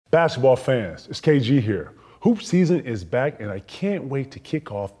Basketball fans, it's KG here. Hoop season is back, and I can't wait to kick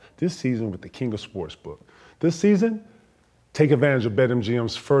off this season with the King of Sportsbook. This season, take advantage of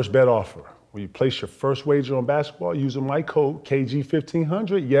BetMGM's first bet offer. When you place your first wager on basketball using my code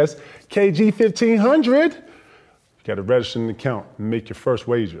KG1500, yes, KG1500, you got to register an account and make your first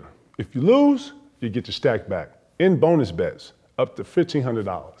wager. If you lose, you get your stack back in bonus bets up to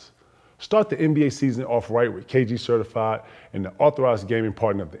 $1,500. Start the NBA season off right with KG Certified and the authorized gaming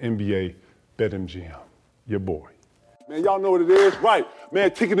partner of the NBA, BetMGM. Your boy. Man, y'all know what it is. Right.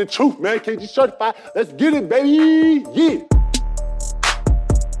 Man, Kicking the Truth, man. KG Certified. Let's get it, baby. Yeah.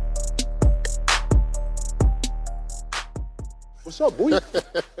 What's up, boy?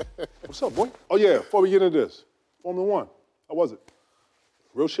 What's up, boy? Oh, yeah, before we get into this, Formula One, how was it?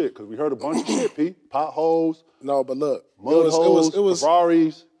 Real shit, because we heard a bunch of shit, P. Potholes. No, but look, it was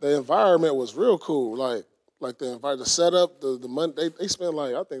Ferraris. The environment was real cool. Like the setup, the money, they spent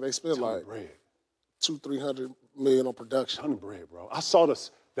like, I think they spent like bread. $200-300 million on production. Ton of bread, bro. I saw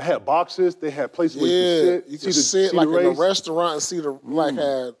this. They had boxes. They had places where you could sit like in a restaurant and see like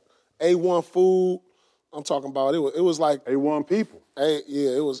had A1 food. I'm talking about it was like A1 people.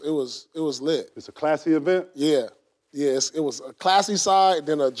 It was lit. It's a classy event. Yeah. It was a classy side,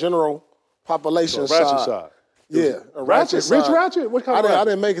 then a general population so a ratchet side. Yeah, a ratchet side. Rich ratchet? What kind of ratchet? I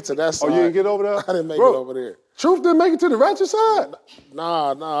didn't make it to that side. Oh, you didn't get over there? I didn't make it over there. Truth didn't make it to the ratchet side?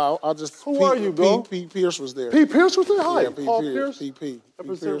 Nah. I just. Who are you, bro? Pete Pierce was there. Pete Pierce was there? Hi, Yeah, Paul Pierce. Pete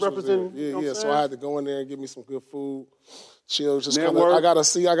Represent. Yeah. So I had to go in there and get me some good food, chill. Just kind Network. of.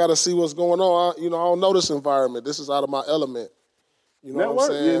 I gotta see what's going on. I don't know this environment. This is out of my element. You know network? what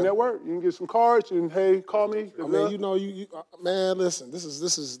I'm saying? Yeah, network. You can get some cards and hey, call me. I mean, you man, listen. This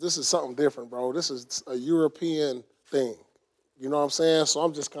is something different, bro. This is a European thing. You know what I'm saying? So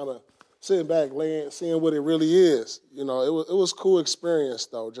I'm just kind of sitting back, seeing what it really is. You know, it was cool experience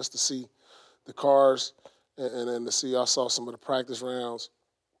though, just to see the cars and then to see. I saw some of the practice rounds,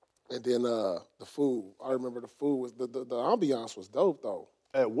 and then the food. I remember the food was the ambiance was dope though.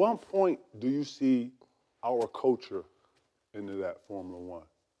 At one point, do you see our culture into that Formula One?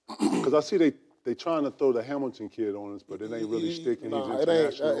 Because I see they trying to throw the Hamilton kid on us, but it ain't really sticking. Nah, He's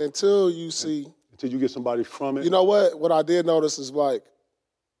international. it ain't until you see. Until you get somebody from it. You know what? What I did notice is like,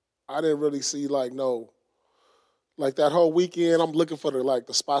 I didn't really see like that whole weekend. I'm looking for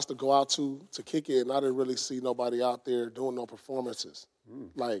the spots to go out to kick it, and I didn't really see nobody out there doing no performances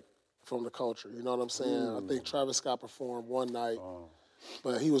like from the culture. You know what I'm saying? I think Travis Scott performed one night,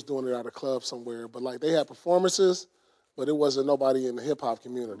 but he was doing it at a club somewhere. But like they had performances. But it wasn't nobody in the hip-hop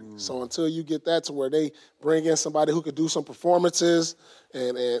community. So until you get that to where they bring in somebody who could do some performances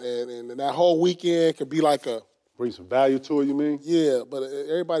and that whole weekend could be like a... Bring some value to it, you mean? Yeah, but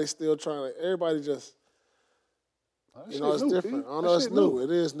everybody's still trying to... Everybody just... it's different. I know it's new.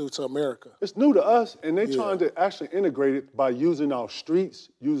 It is new to America. It's new to us, and they're trying to actually integrate it by using our streets,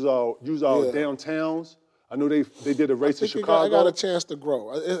 use our downtowns. I know they did a race in Chicago. It got a chance to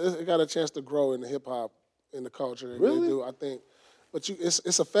grow. It got a chance to grow in the hip-hop. In the culture, really? They do, I think. But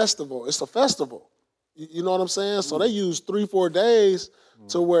it's a festival. It's a festival. You know what I'm saying? So they use 3-4 days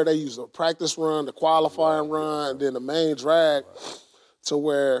to where they use a practice run, the qualifying run, and then the main drag to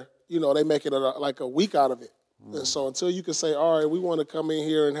where, they make it like a week out of it. And so until you can say, all right, we want to come in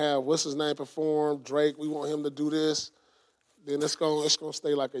here and have what's his name perform, Drake, we want him to do this, then it's gonna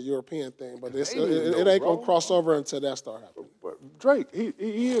stay like a European thing. But it ain't gonna cross over until that start happening. But Drake,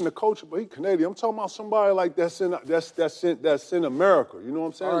 he in the culture, but he Canadian. I'm talking about somebody like that's in America. You know what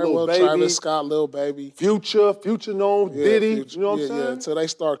I'm saying? All right, Lil Baby, Travis Scott, Lil Baby, Future known, Diddy. Future, you know what I'm saying? Until they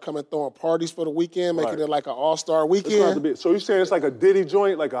start throwing parties for the weekend, making it like an all-star It's weekend. to be, so you're saying it's like a Diddy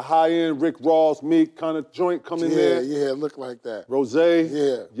joint, like a high-end Rick Ross, Meek kind of joint coming there? Yeah, it looked like that.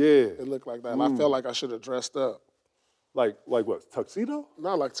 Rosé? Yeah. It looked like that. And I felt like I should have dressed up. Like what, tuxedo?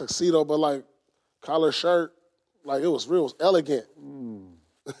 Not like tuxedo, but like collar shirt. Like it was real, it was elegant.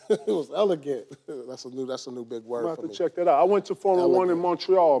 It was elegant. That's a new big word I'm for have me. to check that out. I went to Formula One in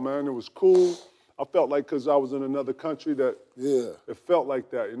Montreal, man. It was cool. I felt like because I was in another country that it felt like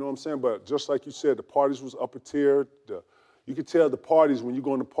that. You know what I'm saying? But just like you said, the parties was upper tier. You could tell the parties when you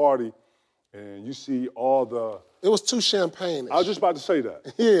go in the party and you see all the... It was too champagne. I was just about to say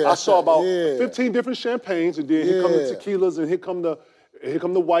that. Yeah. I saw about 15 different champagnes, and then here come the tequilas, and here come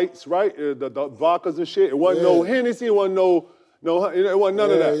the whites, right? The vodkas and shit. It wasn't no Hennessy. It wasn't it wasn't none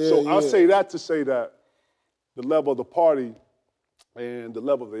of that. So I'll say that to say that the level of the party and the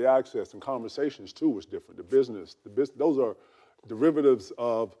level of the access and conversations too was different. The business, those are derivatives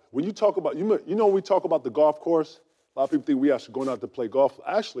of when you talk about when we talk about the golf course. A lot of people think we actually going out to play golf.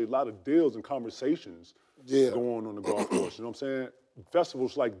 Actually, a lot of deals and conversations going on the golf course. You know what I'm saying?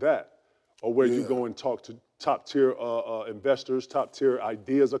 festivals like that are where you go and talk to top-tier investors, top-tier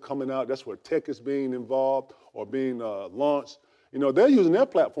ideas are coming out. That's where tech is being involved or being launched. You know, they're using their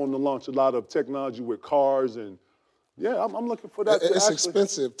platform to launch a lot of technology with cars and, I'm looking for that. It's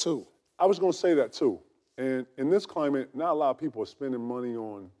expensive, too. I was going to say that, too. And in this climate, not a lot of people are spending money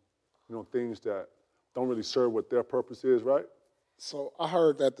on, things that don't really serve what their purpose is, right? So I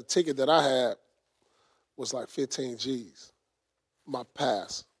heard that the ticket that I had was like 15 G's, my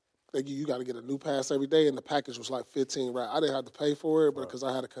pass. You got to get a new pass every day, and the package was like 15, right? I didn't have to pay for it, but because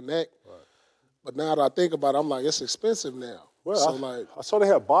I had to connect. Right. But now that I think about it, I'm like, it's expensive now. Well, so I saw they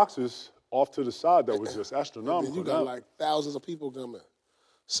had boxes off to the side that was just astronomical. And you got like thousands of people coming.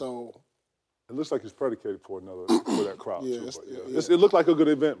 So it looks like it's predicated for that crowd. Too, it looked like a good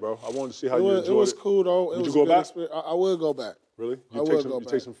event, bro. I wanted to see how you enjoyed it. It was cool though. Would you go back? I will go back. Really? You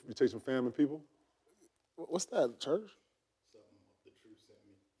take some family people? What's that, church?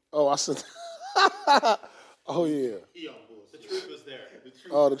 Oh, I sent. Oh yeah. The truth was there.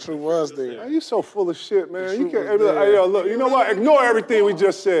 The truth was there. Man, you so full of shit, man. You can't. Hey, yo, look. You know what? Ignore everything we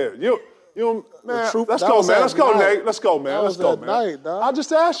just said. Man. Let's go, man. Let's go, Nate. Let's go, man. Let's go, man. Night, dog. I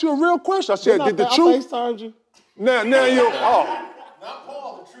just asked you a real question. I said, did the truth? I FaceTimed you. Now you. Oh. Not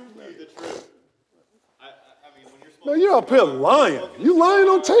Paul. The truth is the truth. I mean, when you're Man, you're up here lying. You lying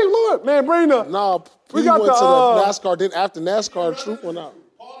on tape, Lord? Man, bring the. No, we went to the NASCAR. Then after NASCAR, the truth went out.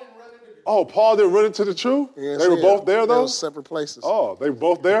 Paul didn't run into the truth? Yeah, they were both there, though? They were separate places. Oh, they were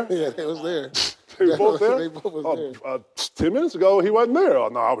both there? Yeah, they was there. They were both there? They both was there. 10 minutes ago, he wasn't there. Oh,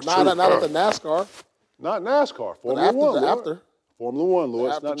 no, I was Not at the NASCAR. Not NASCAR. Formula One. After. Formula One,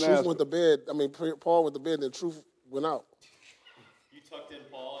 Lord. It's not Truth NASCAR. went to bed. I mean, Paul went to bed, and Truth went out. You tucked in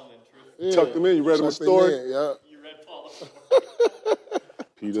Paul and then Truth. Yeah. Tucked him in. You read him a story? Yeah. You read Paul.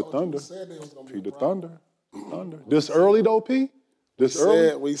 Peter Thunder. Peter Thunder. This early, though, P?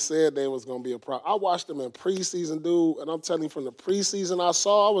 We said they was going to be a problem. I watched them in preseason, dude, and I'm telling you, from the preseason I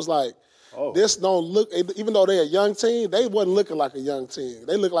saw, I was like, this don't look, even though they're a young team, they wasn't looking like a young team.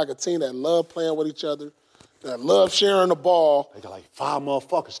 They look like a team that love playing with each other, that love sharing the ball. They got like 5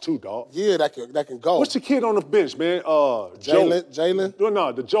 motherfuckers, too, dog. Yeah, that can go. What's the kid on the bench, man? Jalen?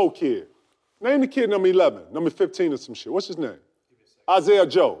 No, the Joe kid. Name the kid number 11, number 15 or some shit. What's his name? Isaiah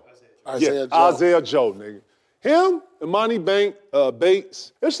Joe. Isaiah Joe, nigga. Him, Imani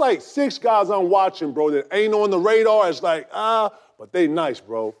Bates, it's like 6 guys I'm watching, bro, that ain't on the radar. It's like, but they nice,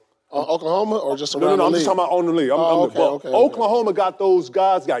 bro. Oklahoma or just around the league? No, I'm just talking about on the league. Okay. Oklahoma got those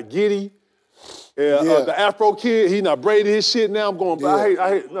guys, got Giddy. The Afro kid, he not braided his shit now. I'm going, but I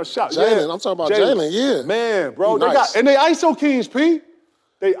hate, no, shot. Jalen, I'm talking about Jalen, yeah. Man, bro, nice. they ISO Kings, P.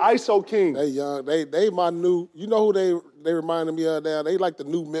 They ISO Kings. They young, they my new, you know who they reminded me of now? They like the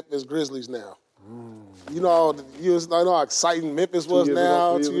new Memphis Grizzlies now. You know how exciting Memphis was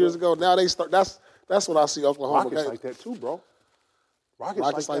 2 years ago. Now they start. That's what I see Oklahoma. Rockets like that too, bro.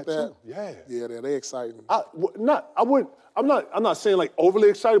 Rockets like that too. Yeah, they exciting. I'm not saying like overly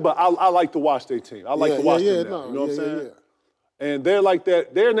excited, but I like to watch their team. I like to watch them now. You know what I'm saying? Yeah. And they're like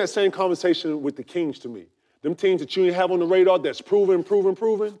that. They're in that same conversation with the Kings to me. Them teams that you ain't have on the radar that's proven.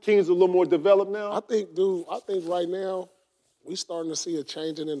 Kings are a little more developed now. I think right now, we starting to see a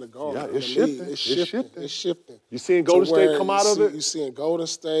changing in the guard. Yeah, it's shifting. It's shifting. You seeing Golden State come out of it? You seeing Golden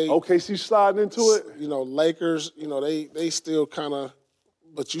State. OKC sliding into it. You know, Lakers, they still kind of,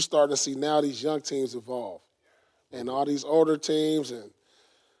 but you starting to see now these young teams evolve. And all these older teams, and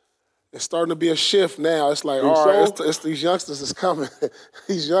it's starting to be a shift now. It's like, all right, it's these youngsters is coming.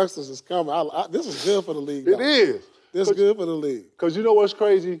 These youngsters is coming. This is good for the league, though. It is. This is good for the league. Because you know what's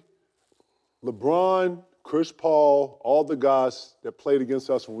crazy? LeBron, Chris Paul, all the guys that played against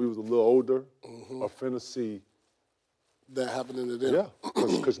us when we was a little older are finna see that happening to them. Yeah,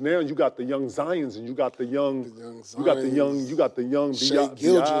 because now you got the young Zions and you got the young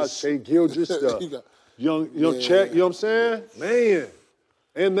Shai Gilgeous, the young Chet. You know what I'm saying? Man,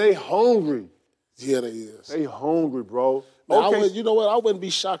 and they hungry. Yeah, they is. They hungry, bro. Now, you know what? I wouldn't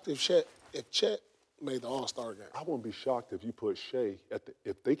be shocked if Chet made the All-Star game. I wouldn't be shocked if you put Shai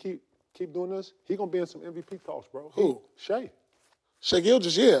if they keep doing this, he gonna be in some MVP talks, bro. Who? Shai. Shai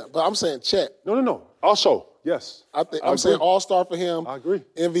Gilgeous, yeah, but I'm saying Chet. No. Also, yes. I'm saying All-Star for him. I agree.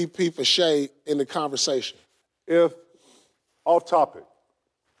 MVP for Shai in the conversation. If, off topic,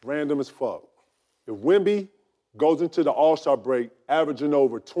 random as fuck, if Wemby goes into the All-Star break averaging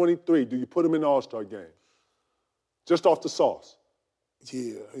over 23, do you put him in the All-Star game? Just off the sauce.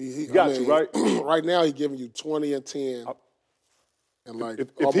 Yeah. He got you, right? Right now, he's giving you 20 and 10. And like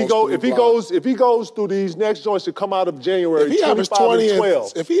if he goes through these next joints that come out of January, 25 and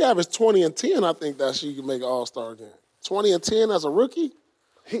 12. If he averaged 20 and 10, I think that he can make an All-Star game. 20 and 10 as a rookie?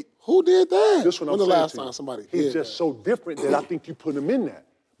 Who did that? This what I'm when the saying last to you. time somebody He's did just that? so different that I think you put him in that.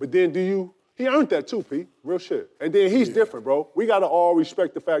 But then he earned that too, P. Real shit. And then he's different, bro. We got to all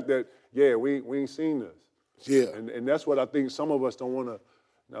respect the fact that, we ain't seen this. Yeah. And that's what I think some of us don't want to.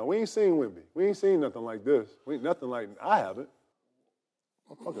 No, we ain't seen Wemby. We ain't seen nothing like this. We ain't nothing like, I haven't.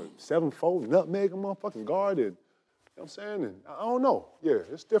 Motherfucker, 7'4", nutmeg, a motherfucking guard. And, you know what I'm saying? And I don't know. Yeah,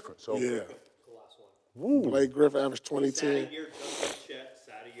 it's different. So Yeah. Woo. Blake Griffin averaged 22. Sat a year, jumped Chet,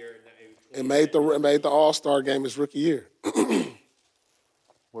 sat a year, And made the All-Star game his rookie year.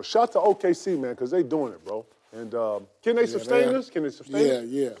 Well, shout out to OKC, man, because they doing it, bro. And can they sustain this? Can they sustain it?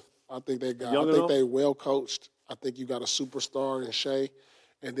 Yeah. I think they well coached. I think you got a superstar in Shea.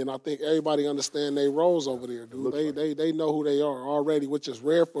 And then I think everybody understand their roles over there, dude. They know who they are already, which is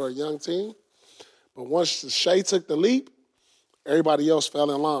rare for a young team. But once Shea took the leap, everybody else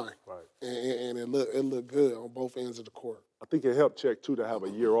fell in line. Right. And it looked good on both ends of the court. I think it helped Check, too, to have a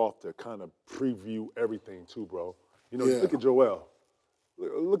year off to kind of preview everything, too, bro. Look at Joel.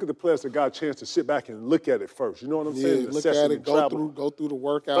 Look at the players that got a chance to sit back and look at it first. You know what I'm saying? Look at it, go through the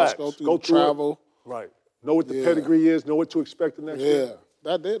workouts, Facts. go through the travel. Right. Know what the pedigree is, know what to expect the next year.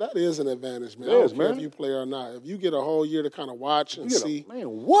 That is an advantage, man. It is, I don't care man. if you play or not. If you get a whole year to kind of watch and see. Man,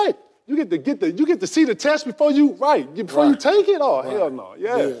 what? You get to see the test before you you take it? Oh, hell no.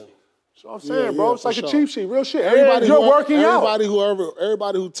 Yeah. That's what I'm saying, bro. It's like a cheap sheet, real shit. You're working out.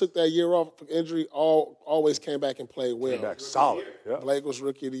 Everybody who took that year off for injury always came back and played well. Came back solid. Yeah. Blake was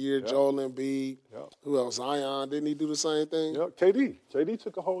Rookie of the Year. Joel Embiid. Who else? Zion. Didn't he do the same thing? Yeah. KD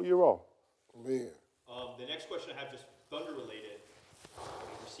took a whole year off. Man. The next question I have, just Thunder related.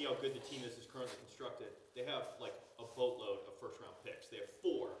 You see how good the team is currently constructed. They have like a boatload of first-round picks. They have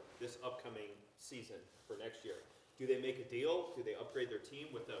 4 this upcoming season for next year. Do they make a deal? Do they upgrade their team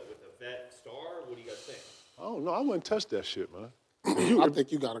with a vet star? What do you guys think? I don't know. I wouldn't touch that shit, man. I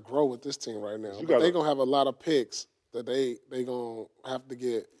think you got to grow with this team right now. They're going to have a lot of picks that they going to have to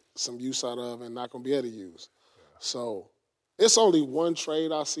get some use out of and not going to be able to use. Yeah. So it's only one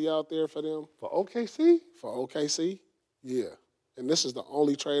trade I see out there for them. For OKC? For OKC, yeah. And this is the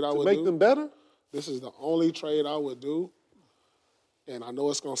only trade I would do. To make them better? This is the only trade I would do. And I know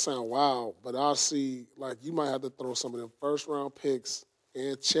it's going to sound wild, but I see, like, you might have to throw some of them first-round picks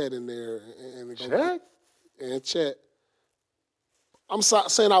and Chet in there. Chet? And Chet. I'm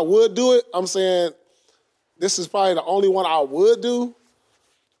saying I would do it. I'm saying this is probably the only one I would do.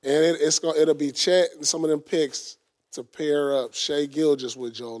 And it'll be Chet and some of them picks to pair up Shai Gilgeous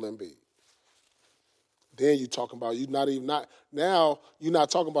with Joel Embiid. Then you're talking about now you're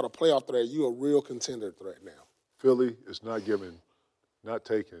not talking about a playoff threat. You're a real contender threat now. Philly is not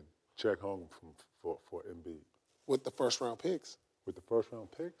taking Chet home for Embiid. With the first-round picks. With the first-round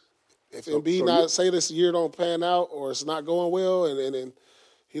picks? If Embiid say this year don't pan out or it's not going well and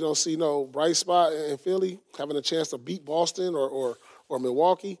he don't see no bright spot in Philly, having a chance to beat Boston or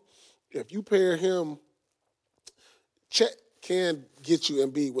Milwaukee, if you pair him, Chet can get you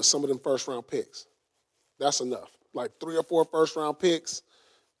Embiid with some of them first-round picks. That's enough. Like 3 or 4 first-round picks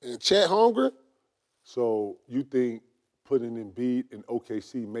and Chet Holmgren. So you think putting Embiid in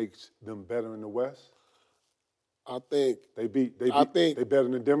OKC makes them better in the West? I think they better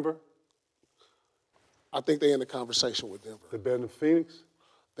than Denver? I think they're in the conversation with Denver. They better than Phoenix?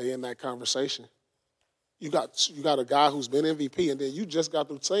 They in that conversation. You got a guy who's been MVP, and then you just got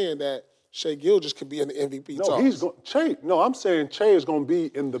through saying that Shai Gilgeous could be in the MVP talks. I'm saying Shai is going to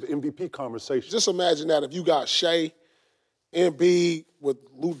be in the MVP conversation. Just imagine that if you got Shai, Embiid with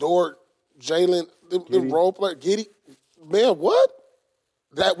Lou Dort, Jalen, them role player, Giddey. Man, what?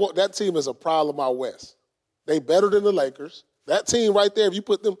 That team is a problem out west. They better than the Lakers. That team right there, if you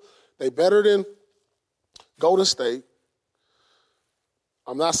put them, they better than Golden State.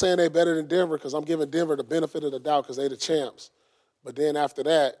 I'm not saying they better than Denver because I'm giving Denver the benefit of the doubt because they the champs. But then after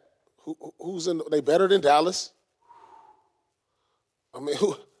that, they better than Dallas? I mean,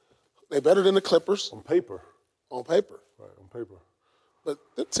 they better than the Clippers? On paper. On paper. Right, on paper. But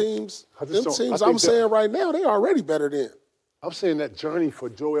the teams I'm saying right now, they already better than. I'm saying that journey for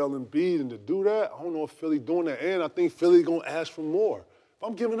Joel Embiid and to do that, I don't know if Philly doing that, and I think Philly going to ask for more. If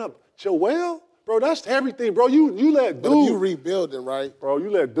I'm giving up Joel, bro, that's everything, bro. You let dude. But if you rebuilding, right? Bro,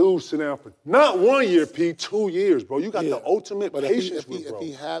 you let dude sit down for not 1 year, P, 2 years, bro. You got the ultimate patience with bro.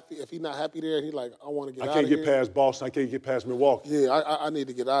 If he not happy there, he like, I want to get out of here. I can't get past Boston. I can't get past Milwaukee. Yeah, I need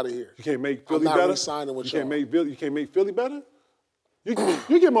to get out of here. You can't make Philly better? I'm not re-signing with y'all. You can't make Philly better? You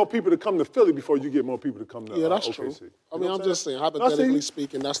get more people to come to Philly before you get more people to come to OKC. That's true. I mean, I'm just saying, hypothetically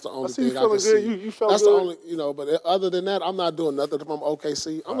speaking, that's the only thing I can good. see. You felt that's good. the only, but other than that, I'm not doing nothing from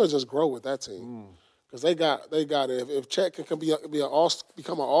OKC. I'm going to just grow with that team. Because they got it. If Chet can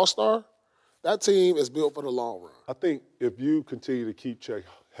become an all-star, that team is built for the long run. I think if you continue to keep Chet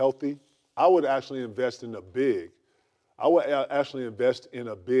healthy, I would actually invest in a big. I would actually invest in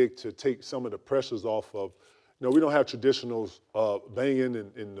a big to take some of the pressures off of. We don't have traditionals banging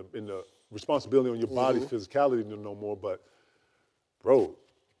in the responsibility on your body, physicality no more. But, bro,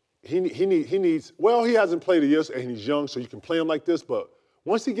 he needs. Well, he hasn't played a year and he's young, so you can play him like this. But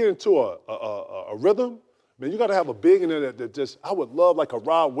once he get into a rhythm, man, you got to have a big in there that just. I would love like a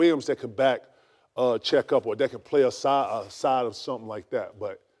Rod Williams that could back check up or that could play a side of something like that.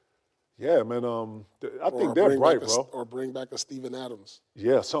 But. Yeah, man, I think they're bright, bro. Or bring back a Steven Adams.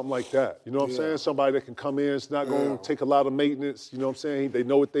 Yeah, something like that. You know what I'm saying? Somebody that can come in, it's not going to take a lot of maintenance. You know what I'm saying? They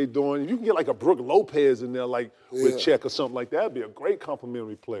know what they're doing. If you can get like a Brook Lopez in there, like with Check or something like that, that'd be a great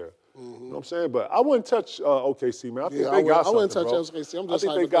complimentary player. You know what I'm saying? But I wouldn't touch OKC, man. I think they got something, I wouldn't touch bro. OKC.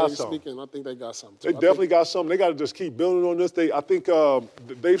 I'm just speaking. I think they got something, too. They definitely got something. They got to just keep building on this. I think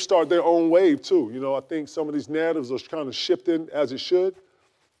they've started their own wave, too. I think some of these narratives are kind of shifting as it should.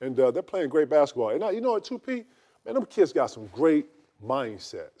 And they're playing great basketball. And you know what, 2P? Man, them kids got some great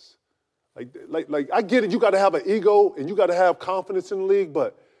mindsets. Like I get it, you got to have an ego and you got to have confidence in the league,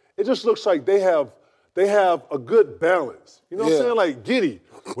 but it just looks like they have a good balance. You know what I'm saying? Like Giddey,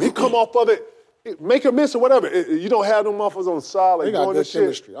 when he come off of it, make a miss or whatever. You don't have them motherfuckers on the side like they got doing good this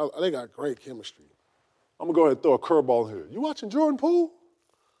chemistry. shit. They got great chemistry. I'm going to go ahead and throw a curveball in here. You watching Jordan Poole?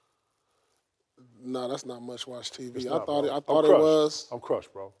 No, that's not much watch TV. It's I not, thought bro. it was. I'm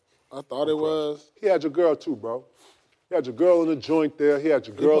crushed, bro. I thought it was. He had your girl too, bro. He had your girl in the joint there. He had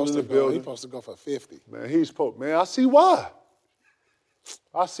your girl in the building. He's supposed to go for 50. Man, I see why.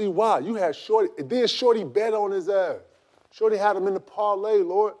 You had Shorty, and then Shorty bet on his ass. Shorty had him in the parlay,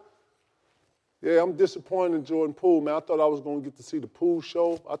 Lord. Yeah, I'm disappointed in Jordan Poole, man. I thought I was going to get to see the Poole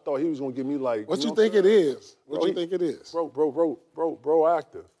show. I thought he was going to give me like. What you think it is? What you think it is? Bro,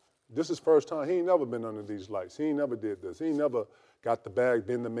 active. This is first time. He ain't never been under these lights. He ain't never did this. He ain't never got the bag,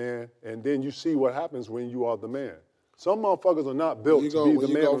 been the man. And then you see what happens when you are the man. Some motherfuckers are not built to be the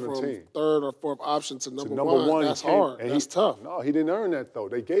man on the team. Third or fourth option to number one, that's hard. That's tough. No, he didn't earn that, though.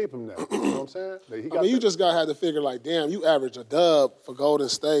 They gave him that. You know what I'm saying? You just had to figure, like, damn, you average a dub for Golden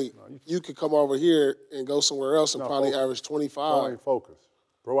State. You could come over here and go somewhere else and probably average 25. Bro ain't focused.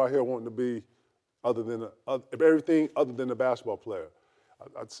 Bro out here wanting to be everything other than a basketball player.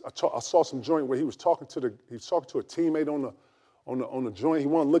 I saw some joint where he was talking to a teammate on the joint. He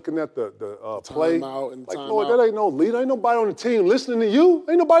wasn't looking at the play. Like, Lord, that ain't no leader. Ain't nobody on the team listening to you.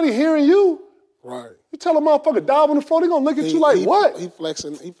 Ain't nobody hearing you. Right. You tell a motherfucker dive on the floor, they gonna look at you like what? He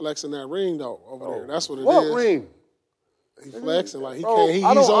flexing that ring though over there. That's what it is. What ring? He flexing like he can't. He's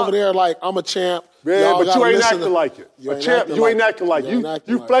over there like I'm a champ. Yeah, but you ain't acting like it. A champ, you ain't acting like it.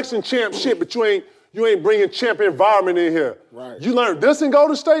 You flexing champ shit, but you ain't bringing champ environment in here. Right. You learned this in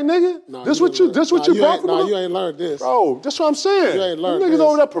Golden State, nigga? This what you brought from them? No, you ain't learned this. Bro, that's what I'm saying. You ain't learned niggas this.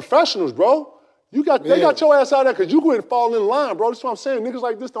 over there professionals, bro. They got your ass out there because you go and fall in line, bro. That's what I'm saying. Niggas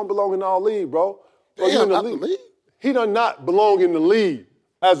like this don't belong in our league, bro. Damn, not the league? He does not belong in the league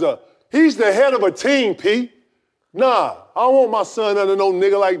he's the head of a team, P. Nah, I don't want my son under no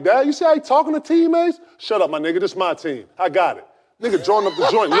nigga like that. You see how he talking to teammates? Shut up, my nigga. This is my team. I got it. Nigga drawing up the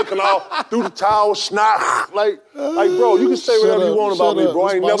joint, looking all through the towel, snot. Like, bro, you can say whatever you want about me, bro.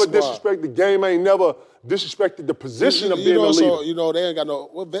 I ain't never disrespected the game. I ain't never disrespected the position of being a leader. They ain't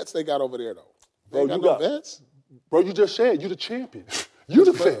got what vets they got over there, though? They ain't got no vets? Bro, you just said you the champion. You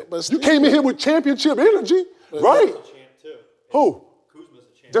the vet. You came in here with championship energy, right? Champ too. Who? Kuzma's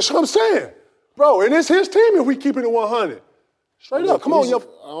a champ. That's what I'm saying. Bro, and it's his team if we keeping it 100. Straight up, come on, yo.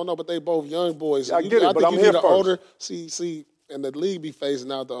 I don't know, but they both young boys. I get it, but I'm here first. Older, see, and the league be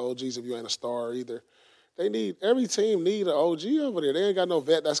phasing out the OGs if you ain't a star either. Every team need an OG over there. They ain't got no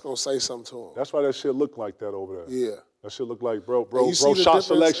vet that's gonna say something to them. That's why that shit look like that over there. Yeah. That shit look like, bro, shot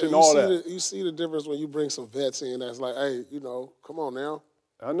selection, all that. You see the difference when you bring some vets in that's like, hey, come on now.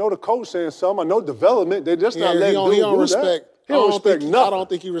 I know the coach saying something. I know development. They just not letting dude do respect. That. He don't respect nothing. I don't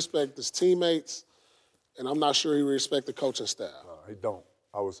think he respects his teammates, and I'm not sure he respects the coaching staff. No, he don't.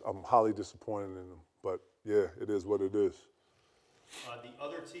 I'm highly disappointed in him. But, yeah, it is what it is. The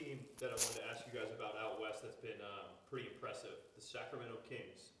other team that I wanted to ask you guys about out west that's been pretty impressive, the Sacramento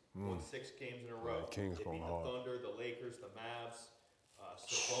Kings. Won 6 games in a row. Kings they going beat hard. The Thunder, the Lakers, the Mavs.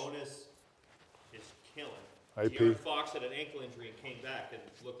 Sabonis is killing. De'Aaron Fox had an ankle injury and came back and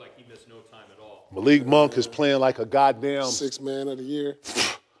looked like he missed no time at all. Malik Monk is playing like a goddamn 6th man of the year.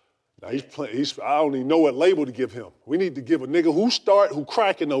 Now he's playing. I don't even know what label to give him. We need to give a nigga who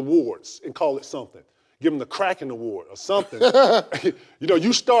cracking awards and call it something. give him the cracking award or something. You know,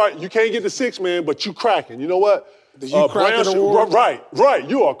 you can't get the 6-man, but you cracking. You know what? The you cracking award? Right.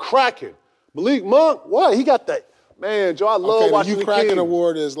 You are cracking. Malik Monk, what? He got that. Man, Joe, I love watching the you cracking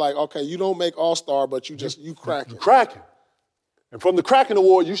award is like, okay, you don't make All-Star, but you cracking. You cracking. And from the cracking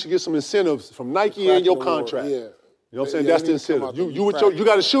award, you should get some incentives from Nike and your contract. Yeah. You know what I'm saying? That's the incentive. You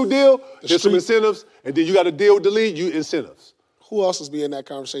got a shoe deal, here's some incentives, and then you got a deal with the league, you incentives. Who else is being in that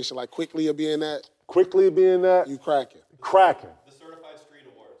conversation? Like Quickly or being that? Quickly being that. You cracking. Cracking. The Certified Street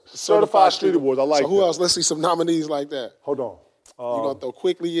Awards. Certified Street Awards, I like that. So who else? Let's see some nominees like that. Hold on. You're going to throw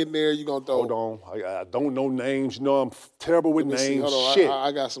Quickly in there. You're going to throw. Hold on. I don't know names. You know, I'm terrible with names. Hold on. Shit.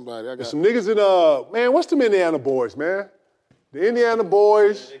 I got somebody. There's some niggas in, man, what's them Indiana boys, man? The Indiana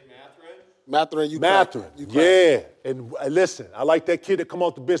boys. Mathurin, you Mathurin. cracking. Yeah. And listen, I like that kid that come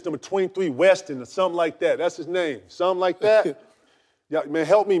off the bench, number 23, Weston or something like that. That's his name. Something like that. Yeah, man,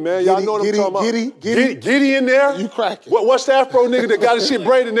 help me, man. Y'all know what I'm talking about. Giddy in there. You cracking. What's the Afro nigga that got his shit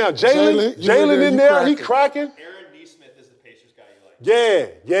braided now? Jalen in there. He cracking. Aaron Neesmith is the Pacers guy you like.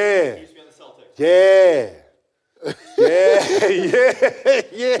 Yeah. He used to be on the Celtics.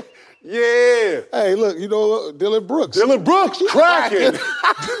 Yeah. Hey, look, you know Dylan Brooks. Cracking.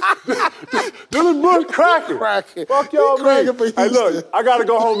 Dylan Brooks cracking. Fuck y'all, man. Hey, look, I got to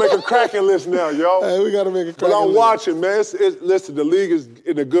go home and make a cracking list now, yo. Hey, we got to make a cracking list. But I'm list. watching, man. Listen, the league is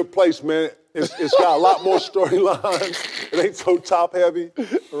in a good place, man. It's got a lot more storylines. It ain't so top heavy.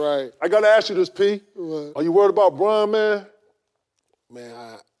 Right. I got to ask you this, P. What? Are you worried about Bron, man?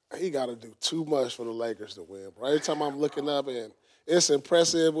 Man, he got to do too much for the Lakers to win, bro. Every time I'm looking up and it's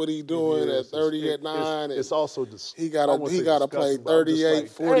impressive what he's doing at 30 at 9. It's also he got to play 38,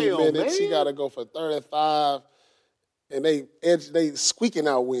 40 minutes. He got to go for 35, and they squeaking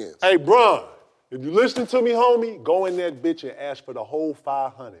out wins. Hey, Bron, if you listening to me, homie, go in that bitch and ask for the whole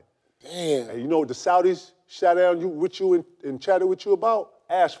 500. Damn. Hey, you know what the Saudis shot down with you and chatted with you about?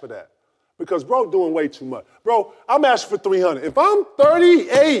 Ask for that. Because bro doing way too much. Bro, I'm asking for 300. If I'm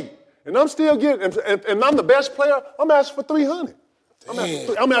 38 and I'm still getting, and I'm the best player, I'm asking for 300.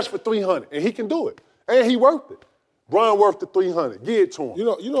 I'm asking for 300, and he can do it. And he worth it. Bron worth the 300. Give it to him.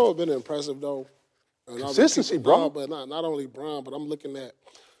 You know what's been impressive, though? Consistency, bro. But not only Bron, but I'm looking at,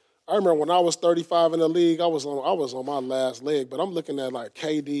 I remember when I was 35 in the league, I was on my last leg, but I'm looking at like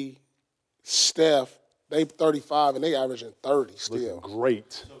KD, Steph, they 35 and they averaging 30 still. Looking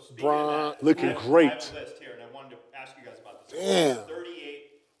great. So Bron. Looking great. I have a list here, and I wanted to ask you guys about this. Damn.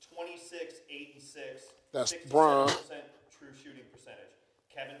 38, 26, 8 and 6. That's 67% Bron. true shooting percentage.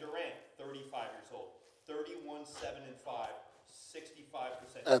 Kevin Durant, 35 years old. 31, 7 and 5.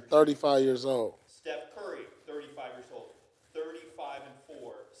 65%. At 35 years old. Steph Curry, 35 years old. 35 and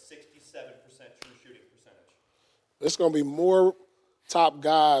 4. 67% true shooting percentage. It's going to be more top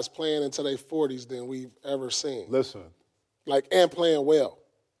guys playing into their 40s than we've ever seen. Listen. And playing well.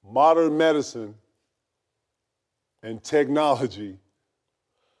 Modern medicine and technology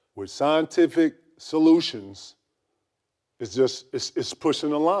with scientific solutions it's pushing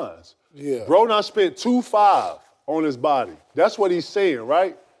the lines. Yeah. Bro not spent 2.5 on his body. That's what he's saying,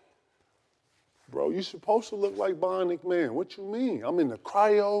 right? Bro, you supposed to look like Bionic Man. What you mean? I'm in the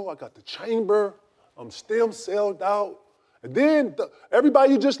cryo. I got the chamber. I'm stem celled out. And then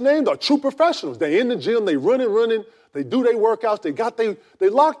everybody you just named are true professionals. They in the gym. They running. They do their workouts. They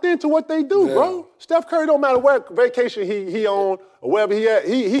locked into what they do, bro. Steph Curry don't matter what vacation he on or wherever he at.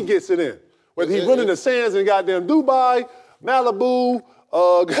 He gets it in. Whether he's running the sands in goddamn Dubai, Malibu,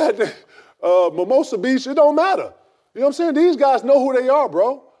 Mimosa Beach, it don't matter. You know what I'm saying? These guys know who they are,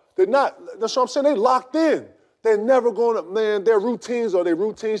 bro. They're not, that's what I'm saying, they locked in. They're never gonna, man, their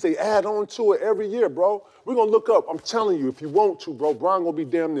routines they add on to it every year, bro. We're gonna look up, I'm telling you, if you want to, bro, Bron gonna be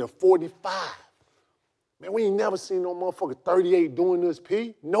damn near 45. Man, we ain't never seen no motherfucker 38 doing this,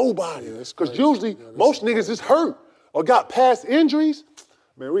 P. Nobody. Because usually, most niggas is hurt or got past injuries.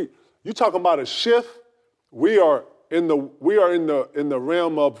 Man, you talking about a shift, we are in the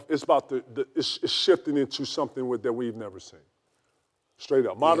realm of it's shifting into something that we've never seen. Straight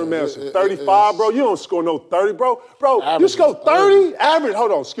up. Modern medicine. 35, bro. You don't score no 30, bro. Bro, you score 30? Average,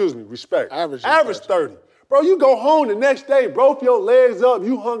 hold on, excuse me, respect. Average 30. Bro, you go home the next day, broke your legs up,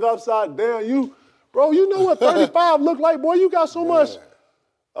 you hung upside down, bro, you know what 35 look like, boy? You got so much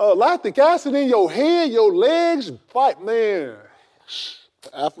lactic acid in your head, your legs, fight, man.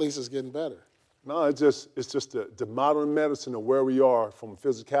 The athletes is getting better. No, it's just the modern medicine of where we are from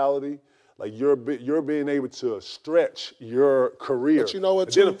physicality. Like you're being able to stretch your career. But you know what?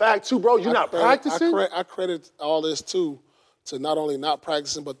 And then the fact too, bro, you're not practicing. I credit all this to to not only not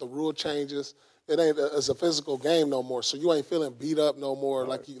practicing, but the rule changes. It's a physical game no more, so you ain't feeling beat up no more.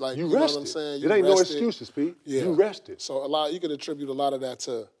 Right. You know what I'm saying? It ain't no excuses, Pete. Yeah. You rested. So you can attribute a lot of that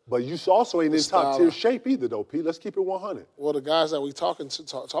to. But you also ain't in top tier shape either, though, Pete. Let's keep it 100. Well, the guys that we talking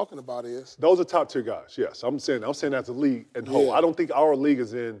about is those are top tier guys. Yes, I'm saying as a league and whole. I don't think our league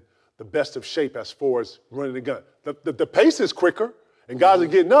is in the best of shape as far as running the gun. The pace is quicker and guys are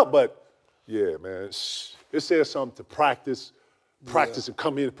getting up, but yeah, man, it says something to practice and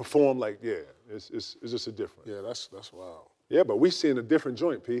come in and perform like It's just a difference. Yeah, that's wild. Yeah, but we seeing a different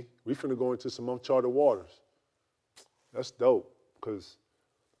joint, P. We finna go into some uncharted waters. That's dope, because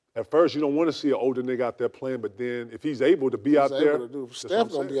at first you don't want to see an older nigga out there playing, but then if he's able to be out there. Steph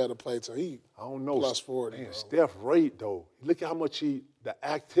gonna be able to play till he I don't know. plus 40. Man, Steph rate, though. Look at how much the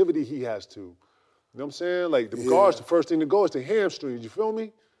activity he has to. You know what I'm saying? Like, the guards, the first thing to go is the hamstrings, you feel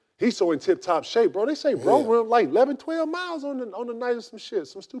me? He's so in tip-top shape, bro. They say, run like 11, 12 miles on the night of some shit,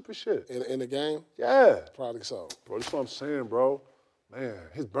 some stupid shit. In the game? Yeah. Probably so. Bro, that's what I'm saying, bro. Man,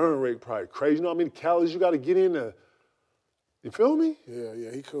 his burn rate probably crazy. You know how many calories you got to get in there? You feel me?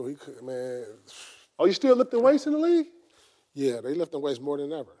 Yeah, he could, man. Oh, you still lifting weights in the league? Yeah, they lifting weights more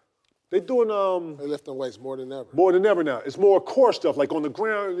than ever. They doing They lifting weights more than ever. More than ever now. It's more core stuff, like on the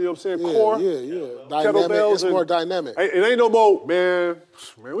ground. You know what I'm saying? Core. Yeah. Dynamic. It's more dynamic. It ain't no more, man.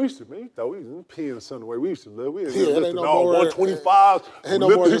 We used to, man. You thought we was peeing the sun the way we used to live. We ain't lifting all 125. Ain't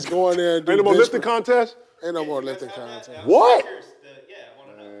no more just going there and do Ain't no more lifting contest. Ain't no more lifting contest. What?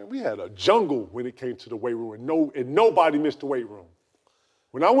 Man, we had a jungle when it came to the weight room, and nobody missed the weight room.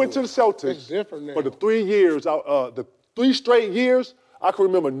 When I went to the Celtics for the 3 years, the 3 straight years, I can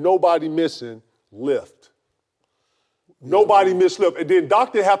remember nobody missing lift. Nobody missed lift. And then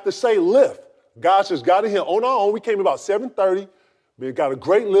Doc didn't have to say lift. Guys just got in here on our own. We came about 7:30. Man, got a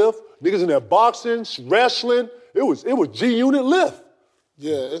great lift. Niggas in there boxing, wrestling. It was G-Unit lift.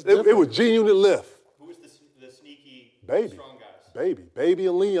 Yeah, it's different. It was G-Unit lift. Who was the sneaky strong guys? Baby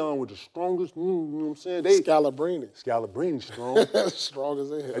and Leon were the strongest, you know what I'm saying? Scalabrini strong. Strong as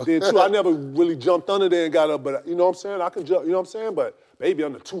hell. And then, too, I never really jumped under there and got up, but you know what I'm saying? I can jump, you know what I'm saying? But Baby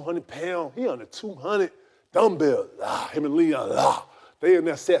under 200 pounds, he under 200 dumbbells. Him and Leon, they in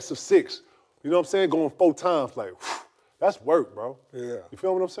their sets of 6. You know what I'm saying? Going 4 times, like, whew, that's work, bro. Yeah. You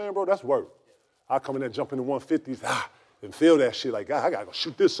feel what I'm saying, bro? That's work. I come in there, jump in the 150s, and feel that shit like, I gotta go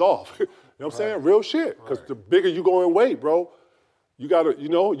shoot this off. You know what I'm saying? Real shit. Because the bigger you go in weight, bro, you gotta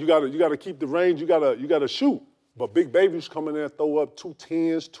keep the range. You gotta shoot. But Big Baby's coming in and throw up 2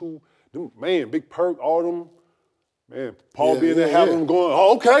 10s, Big Perk, all them. Man, Paul being there having them going,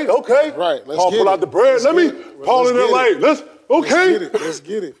 okay. Right, let's Paul get pull it. out the bread. Paul in there like, okay. Let's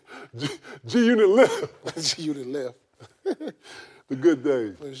get it. G-Unit left. G-Unit left. The good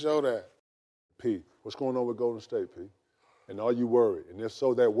days. Let's show that. P, what's going on with Golden State, P? And are you worried? And if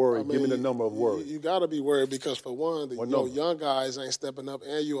so, that worry, give me the number of worry. You got to be worried because, for one, the young guys ain't stepping up,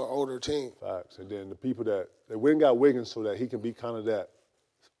 and you're an older team. Facts. And then the people that went and got Wiggins so that he can be kind of that,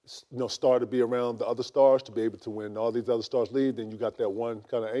 star to be around the other stars, to be able to win all these other stars lead. Then you got that one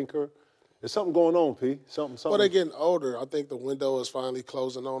kind of anchor. There's something going on, P. Something. Well, they're getting older. I think the window is finally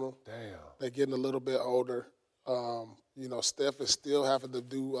closing on them. Damn. They're getting a little bit older. Steph is still having to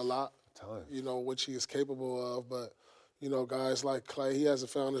do a lot, which he is capable of. But, guys like Clay, he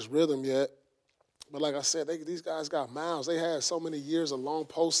hasn't found his rhythm yet. But like I said, these guys got miles. They had so many years of long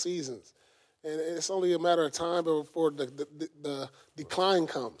postseasons. And it's only a matter of time before the decline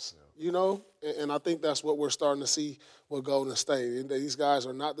comes, And I think that's what we're starting to see with Golden State. And these guys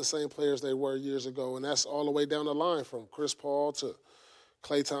are not the same players they were years ago, and that's all the way down the line from Chris Paul to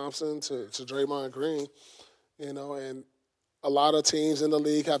Klay Thompson to Draymond Green, and a lot of teams in the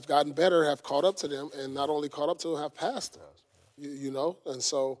league have gotten better, have caught up to them, and not only caught up to them, have passed them, And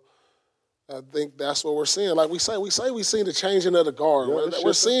so I think that's what we're seeing. Like we say we've seen the changing of the guard.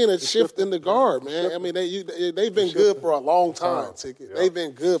 We're seeing a shift in the guard, man. I mean, they've been good for a long time. They've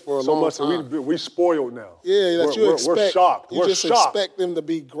been good for a long time. We spoiled now. Yeah, we're shocked. You just expect them to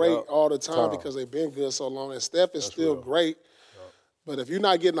be great all the time because they've been good so long. And Steph is still great. But if you're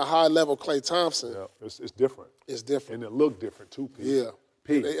not getting a high-level Klay Thompson, it's different. It's different. And it looked different, too, Pete. Yeah.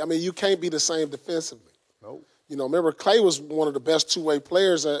 Pete. I mean, you can't be the same defensively. Nope. Remember, Klay was one of the best two-way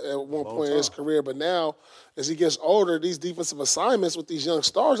players at one point in his career, but now, as he gets older, these defensive assignments with these young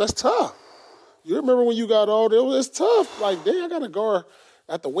stars, that's tough. You remember when you got older, it's tough. Like, dang, I got to guard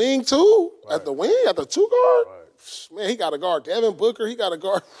at the wing, too? Right. At the wing, at the 2 guard? Right. Man, he got to guard Devin Booker. He got to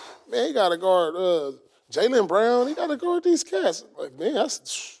guard Jaylen Brown. He got to guard these cats. Like, man,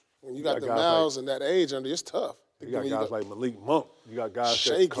 when you got the miles and that age under, it's tough. You got guys like Malik Monk. You got guys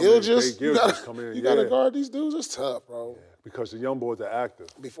Shai that come in. Gilgeous Come in. You got to guard these dudes. It's tough, bro. Because the young boys are active.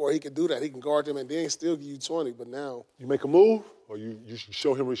 Before he could do that, he can guard them and then still give you 20. But now, You make a move, or you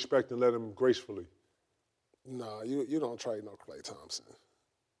show him respect and let him gracefully? nah, you don't trade no Klay Thompson.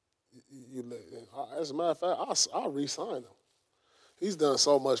 As a matter of fact, I'll re-sign him. He's done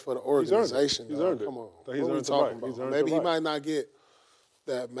so much for the organization. He's earned it. Come on. He's What are we earned the talking right. about? He's earned Maybe the he right. might not get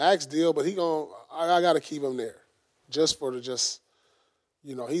that max deal, but I got to keep him there just for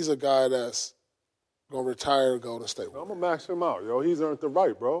he's a guy that's going to retire and go to State. I'm going to max him out, yo. He's earned the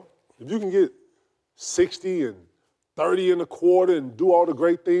right, bro. If you can get 60 and 30 in a quarter and do all the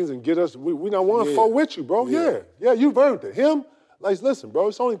great things and get us, we not want to fuck with you, bro. Yeah, you've earned it. Him, like, listen, bro,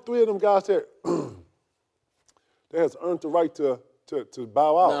 it's only 3 of them guys that has earned the right to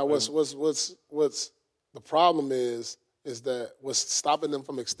bow out. Now, what's the problem is that what's stopping them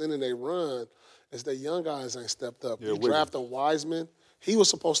from extending their run is that young guys ain't stepped up. You drafted Wiseman. He was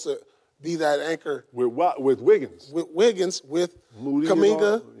supposed to be that anchor. With Wiggins. With Wiggins, with Moody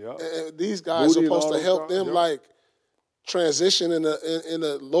Kuminga. These guys are supposed to help them, transition in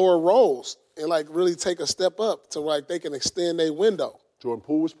the lower roles and, really take a step up to, they can extend their window. Jordan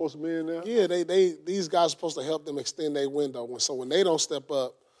Poole was supposed to be in there? Yeah, these guys are supposed to help them extend their window. So when they don't step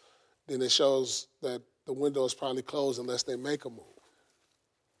up, then it shows that the window is probably closed unless they make a move.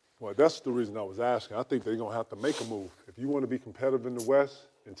 Well, that's the reason I was asking. I think they're going to have to make a move. If you want to be competitive in the West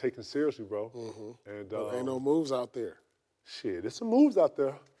and taken seriously, bro. Mm-hmm. And there ain't no moves out there. Shit, there's some moves out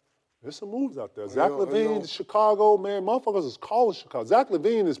there. Zach LaVine, Chicago, man, motherfuckers is calling Chicago. Zach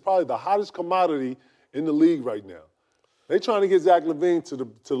LaVine is probably the hottest commodity in the league right now. They trying to get Zach LaVine to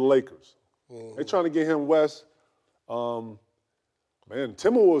the Lakers. Mm-hmm. They trying to get him west. Man,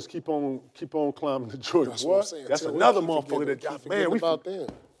 Timberwolves keep on climbing the Jordan. That's what I'm saying. That's another motherfucker that got, man,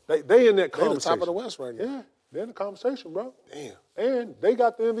 they in that conversation. They're the top of the West right now. Yeah, they're in the conversation, bro. Damn. And they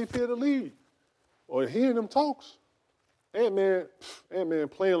got the MVP of the league. Or hearing them talks. Ant-Man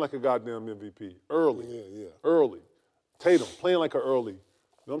playing like a goddamn MVP. Early. Tatum playing like an early. You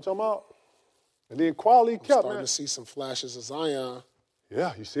know what I'm talking about? And then quality kept, starting to see some flashes of Zion.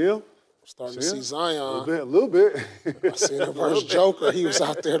 Yeah, you see him? Starting to see Zion. A little bit. I seen him versus Joker. He was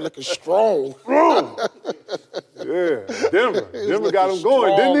out there looking strong. Yeah, Denver got him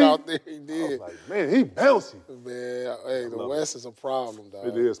going, didn't he? Out there, he did. I was like, man, he bouncy. Man, hey, the West is a problem, dog.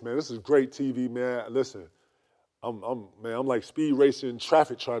 It is, man. This is great TV, man. Listen, I'm like speed racing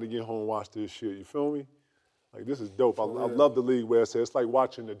traffic trying to get home and watch this shit. You feel me? Like, this is dope. I love the league where it's like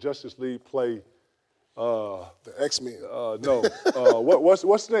watching the Justice League play. The X-Men. No.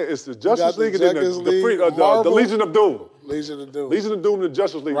 What's the name? It's the Justice League and then the Legion of Doom. Legion of Doom. Legion of Doom and the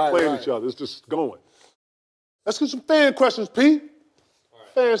Justice League playing each other. It's just going. Let's get some fan questions, Pete. Right.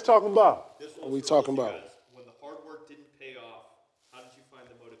 Fans talking about. What we talking about? When the hard work didn't pay off, how did you find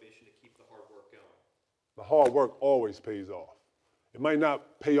the motivation to keep the hard work going? The hard work always pays off. It might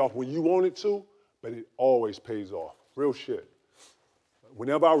not pay off when you want it to, but it always pays off. Real shit.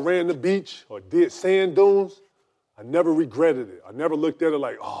 Whenever I ran the beach or did sand dunes, I never regretted it. I never looked at it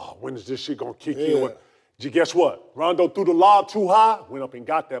like, oh, when is this shit gonna kick in? Guess what? Rondo threw the lob too high, went up and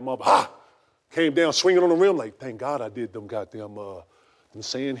got that mother. Ha! Came down swinging on the rim like, thank God I did them goddamn them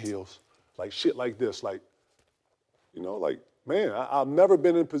sand hills. Like shit like this. Like, you know, like, man, I've never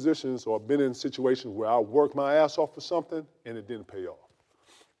been in positions or been in situations where I worked my ass off for something and it didn't pay off.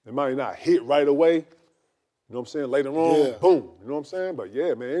 It might not hit right away. You know what I'm saying? Later on, boom. You know what I'm saying? But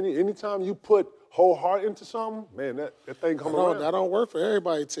yeah, man, anytime you put whole heart into something, man, that thing come around. That don't work for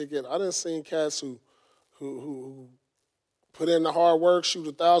everybody, Ticket. I done seen cats who put in the hard work, shoot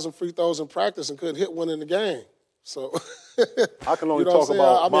 1,000 free throws in practice and couldn't hit one in the game. So I can only talk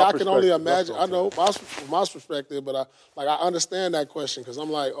about I can only imagine. I know my perspective, but I understand that question because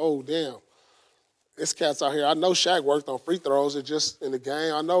I'm like, oh damn, this cat's out here. I know Shaq worked on free throws. It just in the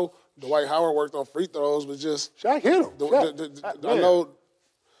game. I know Dwight Howard worked on free throws, but just Shaq hit him. I know.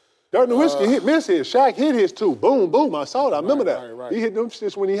 Dirk Nowitzki missed his. Shaq hit his too. Boom, boom. I saw it. I remember that. Right. He hit them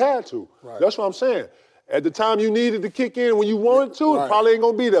shits when he had to. Right. That's what I'm saying. At the time you needed to kick in when you wanted to, it probably ain't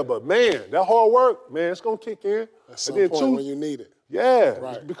gonna be there. But man, that hard work, man, it's gonna kick in. At some point when you need it.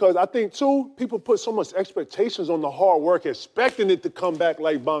 Yeah, because I think too, people put so much expectations on the hard work, expecting it to come back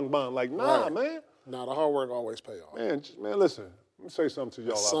like bang bang. Like, nah, man. Nah, the hard work always pay off. Man, listen. Let me say something to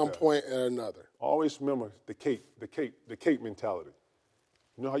y'all At out some there. point or another. Always remember the cake mentality.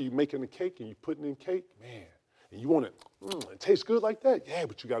 You know how you making the cake and you putting in cake? Man, and you want it tastes good like that? Yeah,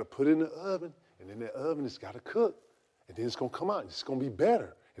 but you got to put it in the oven, and in that oven it's got to cook, and then it's going to come out, and it's going to be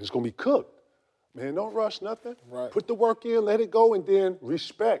better, and it's going to be cooked. Man, don't rush nothing. Right. Put the work in, let it go, and then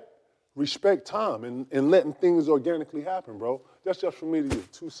respect time and letting things organically happen, bro. That's just for me to you,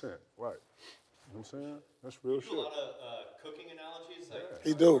 2 cents, right. You know what I'm saying? That's real You shit. do a lot of cooking analogies. Like,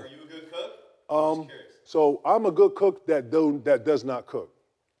 He do. Are you a good cook? I'm just curious. So I'm a good cook that does not cook.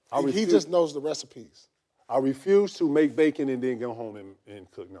 He just knows the recipes. I refuse to make bacon and then go home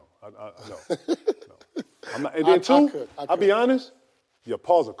and cook. No, no. I'm not. And then I'll be honest. Yeah,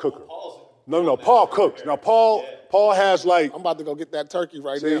 Paul's a cooker. No, Paul cooks. Now Paul has like. I'm about to go get that turkey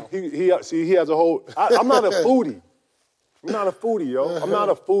right now. He has a whole. I'm not a foodie. I'm not a foodie, yo. I'm not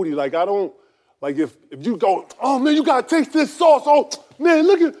a foodie. Like I don't. Like if you go, oh man, you gotta taste this sauce. Oh man,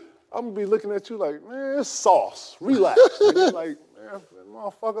 look at. I'm gonna be looking at you like, man, it's sauce. Relax. Like, man,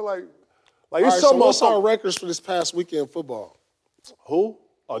 motherfucker, like it's All right, something. so what's our records for this past weekend football? Who?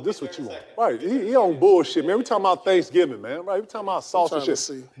 Oh, this what you want. Right, he on bullshit, man. We talking about Thanksgiving, man. Right, we talking about sauce and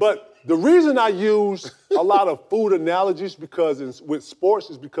shit. But the reason I use a lot of food analogies with sports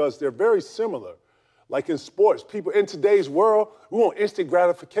is because they're very similar. Like in sports, people in today's world, we want instant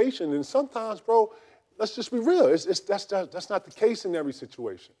gratification. And sometimes, bro, let's just be real. That's not the case in every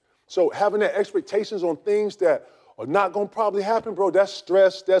situation. So having that expectations on things that are not gonna probably happen, bro, that's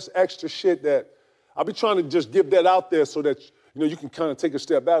stress, that's extra shit that I'll be trying to just give that out there so that you can kind of take a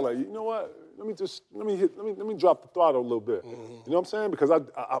step back, like, you know what? Let me drop the throttle a little bit. Mm-hmm. You know what I'm saying? Because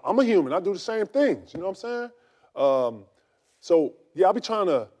I'm a human. I do the same things. You know what I'm saying? So yeah, I'll be trying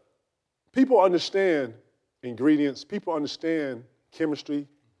to. People understand ingredients. People understand chemistry.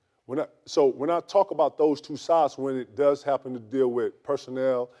 When I talk about those two sides, when it does happen to deal with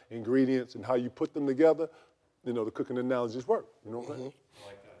personnel, ingredients, and how you put them together, the cooking analogies work. You know what I'm saying? I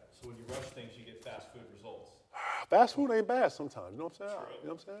like that. So when you rush things, you get fast food results. Fast food ain't bad sometimes. You know what I'm saying? You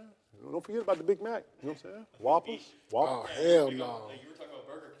know what I'm saying? Don't forget about the Big Mac. You know what I'm saying? Whoppers. Oh, hell no. You were talking about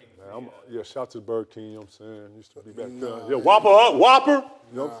Burger King. Man, shout out to Burger King. You know what I'm saying? Used to be back there. Yeah, Whopper up, Whopper.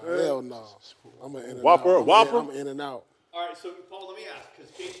 You know what I'm saying? Hell no. I'm an in and Whopper, out. Whopper. I'm in and out. All right, so Paul, let me ask,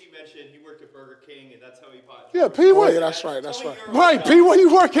 because KG mentioned he worked at Burger King, and that's how he bought. Yeah, P. Oh, yeah, that's right. Right, P. Where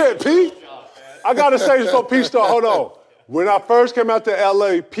you work at, P? I gotta say this for P. Star. Hold on. When I first came out to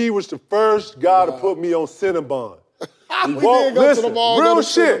LA, P was the first guy to put me on Cinnabon. We did go to the mall. Real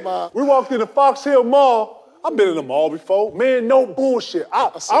shit. We walked into Fox Hill Mall. I've been in the mall before. Man, no bullshit.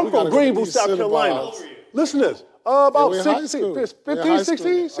 I'm from Greenville, South Carolina. Listen to this. About 16, 15,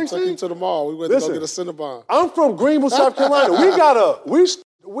 16, 16. I took him to the mall. We went to go get a Cinnabon. I'm from Greenville, South Carolina. We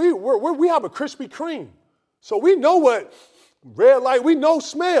have a Krispy Kreme. So we know what red light, we know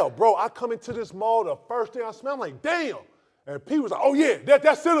smell. Bro, I come into this mall, the first thing I smell, I'm like, damn. And P was like, oh yeah,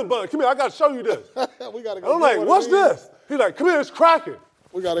 that's Cinnabon. Come here, I gotta show you this. We gotta go. I'm like, what's this? He's like, come here, it's cracking.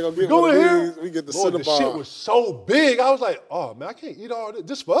 We gotta go get go one in of here. these. We get the Lord, Cinnabon. The shit was so big. I was like, oh man, I can't eat all this.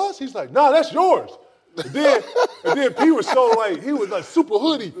 This for us? He's like, nah, that's yours. And then P was so like, he was like super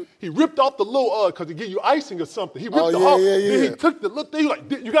hoodie. He ripped off the little, cause to give you icing or something. He ripped it off. Then he took the little thing,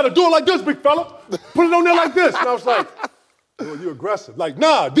 like, you gotta do it like this, big fella. Put it on there like this. And I was like, oh, you aggressive. Like,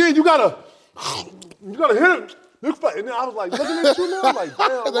 nah, then you gotta hit it. And then I was like, looking at you now, I'm like,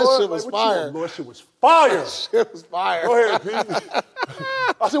 damn, that Lord, shit was fire. Lord, shit was fire. That shit was fire. Go ahead, P.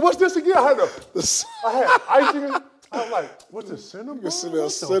 I said, what's this again? I had icing. I was like, what's this, Cinnabon? You can smell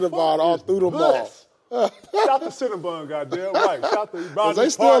Cinnabon all through the mall. Shout to Cinnabon, goddamn right. Shout to Is they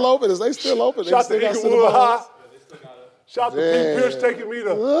still open? Shout to Inglewood High. Shout to Pete Pierce taking me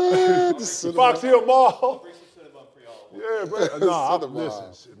to Fox Hill Mall. Yeah, bro.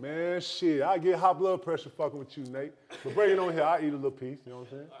 Listen, man, shit. I get high blood pressure fucking with you, Nate. But bring it on here. I eat a little piece. You know what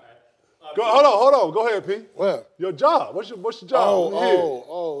I'm saying? All right. Hold on. Go ahead, P. What? Your job. What's your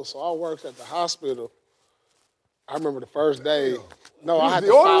job? So I worked at the hospital. I remember the first day. No, I had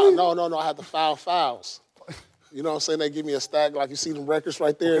to file fouls. You know what I'm saying? They give me a stack, like you see them records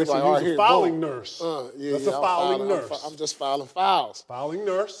right there. Okay, it's so like, you're all right, a here, filing boom. nurse. That's a filing nurse. I'm just filing fouls. Filing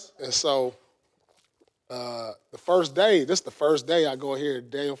nurse. And so the first day I go here at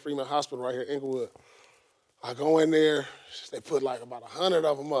Daniel Freeman Hospital right here in Inglewood. I go in there, they put like about 100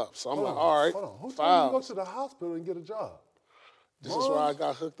 of them up. So I'm like, all right, Who told you to go to the hospital and get a job? This is where I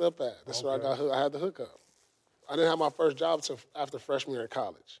got hooked up at. I had the hookup. I didn't have my first job until after freshman year of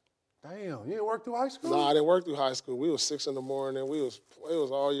college. Damn, you didn't work through high school? No, I didn't work through high school. We was 6 in the morning. It was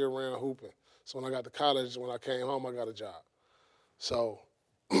all year round hooping. So when I got to college, when I came home, I got a job. So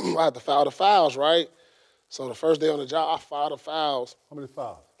I had to file the files, right? So the first day on the job, I filed the files. How many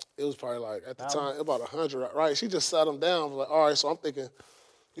files? It was probably like, at the time, about 100, right? She just sat them down. I was like, all right, so I'm thinking,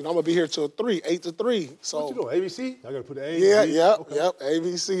 I'm going to be here till 3, 8 to 3. So, what you doing, ABC? I got to put the A. Yep,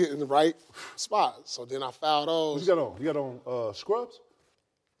 ABC in the right spot. So then I filed those. What you got on scrubs?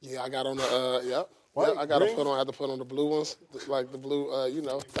 Yeah, I got on the, yep. White, yep, I had to put on the blue ones, like the blue,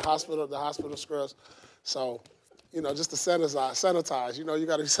 the hospital scrubs. So You know, just to sanitize. You know, you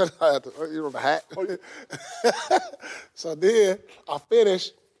got to sanitize the hat. Oh, yeah. So then I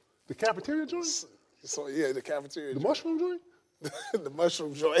finished. The cafeteria joint? So yeah, the cafeteria. The mushroom joint? The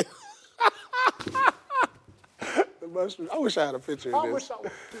mushroom joint. The mushroom. I wish I had a picture of this.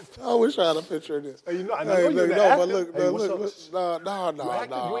 I wish I had a picture of this. Hey, you know, I know you're the actor. Hey,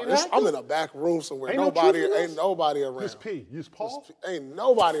 No. I'm in a back room somewhere. Ain't nobody around. Just P. You just Paul? Ain't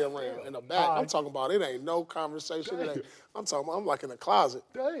nobody around in the back. I'm talking about it ain't no conversation. I'm talking about I'm like in a closet.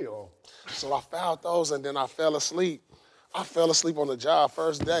 Damn. So I found those and then I fell asleep. I fell asleep on the job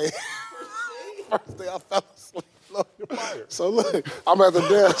first day. First day I fell asleep. Look, you're fired. So look, I'm at the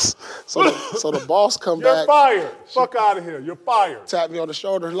desk. So the boss come You're back. You're fired. Fuck out of here. You're fired. Tap me on the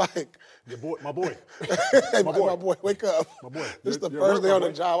shoulder like, Your boy, my boy. hey, my boy, wake up. My boy. This is the first day on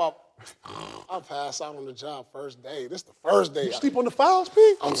the job. I passed out on the job first day. This is the first day. You sleep on the files,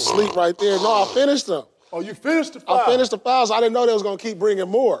 P? I'm asleep right there. No, I finished them. Oh, you finished the files? I finished the files. I didn't know they was going to keep bringing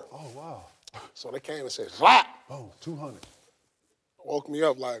more. Oh, wow. So they came and said, slap. Oh, 200. Woke me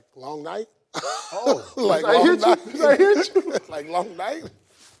up like, long night? Oh, like I hit you? I hit you? Like long night?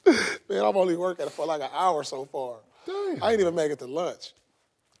 Man, I'm only working for like an hour so far. Damn. I didn't even make it to lunch.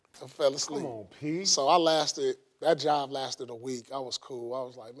 I fell asleep. Come on, P. So that job lasted a week. I was cool. I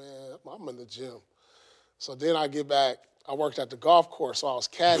was like, man, I'm in the gym. So then I get back. I worked at the golf course, so I was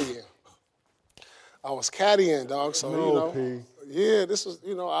caddying. Dog. So, No, you know. P. Yeah, this was,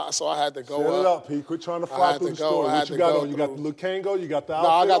 you know, so I had to go Set up. it up, P. Quit trying to fly through the story. What you got on? You got the little Kango? You got the outfit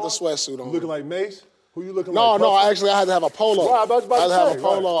No, I got on? the sweatsuit on. You looking like Mace? Who you looking No, like? no, actually I had to have a polo. Right, I was about I had to to have say, a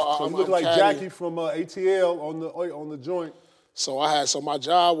polo. right. So you look like caddying. Jackie from ATL on the joint. So my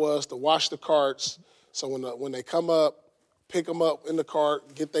job was to wash the carts. So when they come up, pick them up in the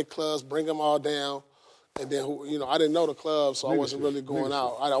cart, get their clubs, bring them all down. And then, you know, I didn't know the club, so I wasn't really going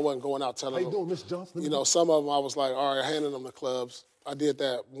out. I wasn't going out telling them. How you doing, Mr. Johnson? You know, some of them I was like, all right, handing them the clubs. I did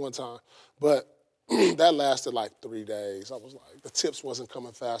that one time. But that lasted like 3 days. I was like, the tips wasn't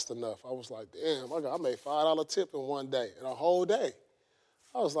coming fast enough. I was like, damn, I made $5 tip in one day, in a whole day.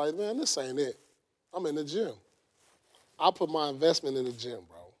 I was like, man, this ain't it. I'm in the gym. I put my investment in the gym,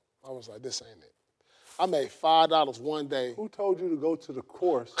 bro. I was like, this ain't it. I made $5 one day. Who told you to go to the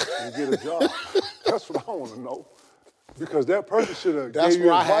course and get a job? That's what I want to know. Because that person should have That's gave you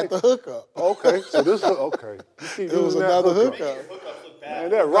where I advice. had the hookup. Okay, so this okay. You keep It was using that another hookup. hookup. Man,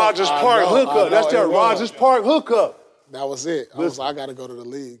 that Rogers Park know, hookup. That's it that was. Rogers Park hookup. That was it. I was like, I got to go to the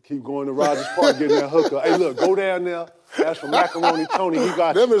league. Keep going to Rogers Park, getting that hookup. Hey, look, go down there. Ask for Macaroni Tony. He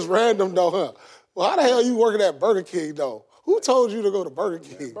got Them is random, though, huh? Well, how the hell you working at Burger King, though? Who told you to go to Burger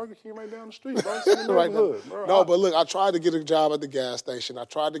King? Burger King right down the street, bro. It's in the Right neighborhood, now. bro. No, but look, I tried to get a job at the gas station. I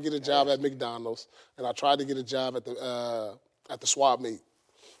tried to get a job at McDonald's, and I tried to get a job at the swap meet.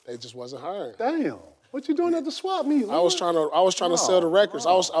 They just wasn't hiring. Damn. What you doing at the swap meet? I was trying to sell the records.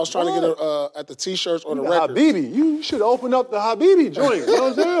 I was trying to get at the T-shirts or the records. Habibi. You should open up the Habibi joint. You know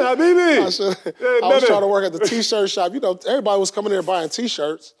what I'm saying? Habibi. I was trying to work at the T-shirt shop. You know, everybody was coming there buying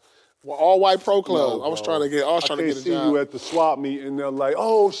T-shirts. All white pro clubs. No, I was trying to get a job. I can't see you at the swap meet and they're like,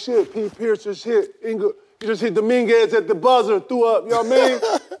 oh shit, Pete Pierce just hit You just hit Dominguez at the buzzer, threw up, you know what I mean?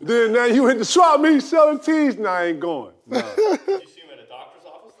 Then now you hit the swap meet selling teas. Nah, I ain't going. Nah. Did you see him at a doctor's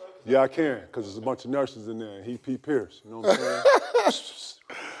office though? Yeah, I can, because there's a bunch of nurses in there and he Pete Pierce. You know what I'm saying?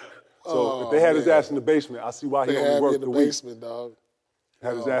 So if they had his ass in the basement, I see why he only worked in the a week. basement, dog.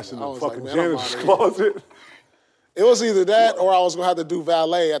 Had his ass in the I was fucking like, man, I'm janitor's outta here. closet. It was either that or I was gonna have to do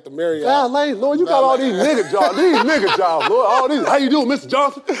valet at the Marriott. Valet, Lord, you got all these nigga jobs. These nigga jobs, Lord. All these. How you doing, Mr.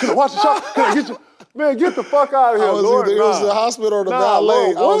 Johnson? Can I watch the shop? Can I get you? Man, get the fuck out of here, Lord. It was the hospital or the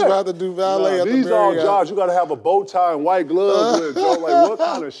valet. Lord, I was what? gonna have to do valet at the These all Marriott. jobs. You got to have a bow tie and white gloves with, Joe. Like, what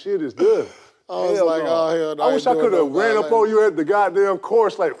kind of shit is this? I was like, oh, hell no. I wish I could have ran up on you at the goddamn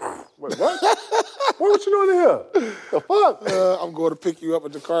course like, wait, what? What you doing here? The fuck? I'm going to pick you up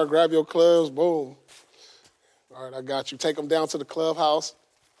at the car, grab your clubs, boom. All right, I got you. Take them down to the clubhouse,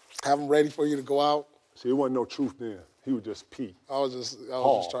 have them ready for you to go out. See, it wasn't no truth then. He was just Pete. I was just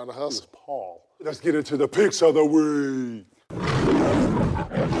trying to He was hustle. Paul. Let's get into the picks of the week.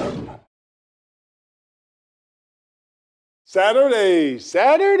 Saturday.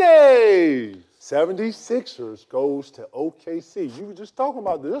 76ers goes to OKC. You were just talking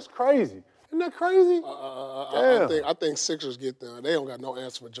about this. That's crazy. Isn't that crazy? I think Sixers get there. They don't got no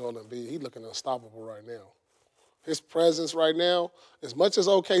answer for Joel Embiid. He's looking unstoppable right now. His presence right now, as much as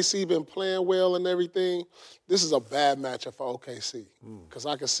OKC been playing well and everything, this is a bad matchup for OKC. Because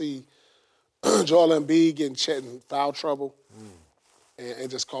I can see Joel Embiid getting Chet in foul trouble and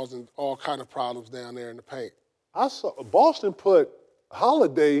just causing all kind of problems down there in the paint. I saw Boston put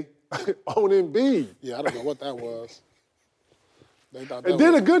Holiday on Embiid. Yeah, I don't know what that was. They thought And that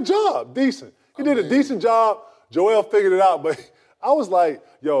did was, a good job, decent. He did a decent job. Joel figured it out, but I was like,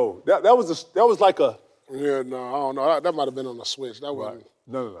 yo, that was like a. Yeah, no, I don't know. That might have been on the switch. That wasn't.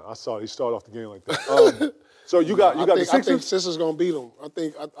 No. I saw it. He started off the game like that. So you got the Sixers? I think Sixers gonna beat them.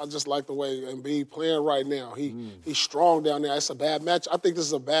 I just like the way Embiid playing right now. He's strong down there. It's a bad match. I think this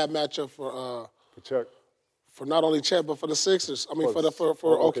is a bad matchup for Check. For not only Chet but for the Sixers. I mean for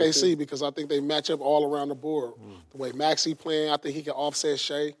OKC because I think they match up all around the board. The way Maxey playing, I think he can offset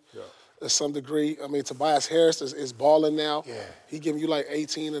Shea to some degree. I mean Tobias Harris is balling now. Yeah. He giving you like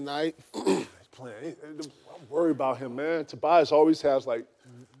 18 a night. He's playing. I'm worried about him, man. Tobias always has like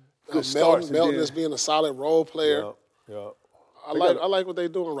good starts. Melton is being a solid role player. Yeah. I like what they're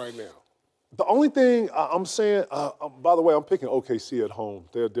doing right now. The only thing I'm saying, by the way, I'm picking OKC at home.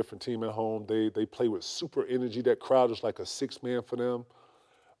 They're a different team at home. They play with super energy. That crowd is like a six-man for them.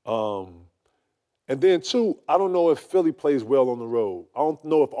 And then, two, I don't know if Philly plays well on the road. I don't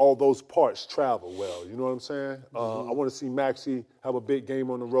know if all those parts travel well. You know what I'm saying? I want to see Maxey have a big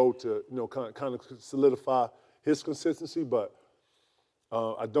game on the road to, kind of solidify his consistency. But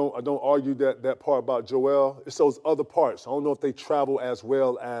I don't argue that part about Joel. It's those other parts. I don't know if they travel as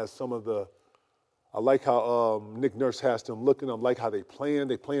well as some of the. I like how Nick Nurse has them looking. I like how they playing.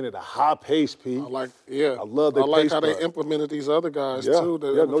 They playing at a high pace, Pete. I love their I like pace, how they implemented these other guys too.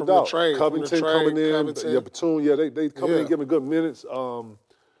 No from doubt. The trade, Covington coming in. Batum. Yeah, they coming in giving good minutes.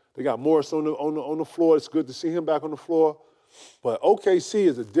 They got Morris on the floor. It's good to see him back on the floor. But OKC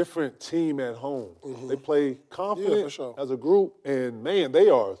is a different team at home. They play confident as a group, and man, they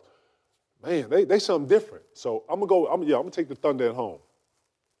something different. So I'm gonna take the Thunder at home.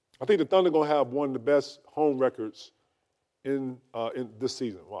 I think the Thunder gonna have one of the best home records in this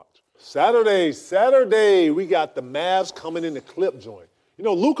season. Watch. Saturday, we got the Mavs coming in the clip joint. You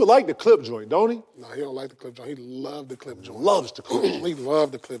know, Luka like the clip joint, don't he? No, he don't like the clip joint. He loved the clip joint. Loves the clip joint. He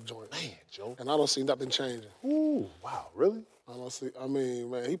loved the clip joint. Man, Joe. And I don't see nothing changing. Ooh, wow, really? I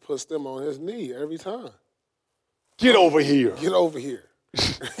mean, man, he puts them on his knee every time. Get over here. Get over here.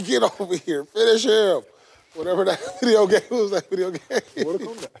 Get over here. Finish him. Whatever that video game was,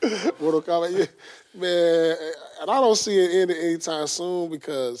 Mortal Kombat. Yeah. Man, and I don't see it ending anytime soon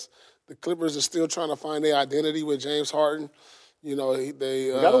because the Clippers are still trying to find their identity with James Harden. You know, they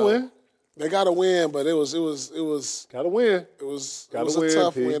gotta win. They gotta win, but it was gotta win. It was a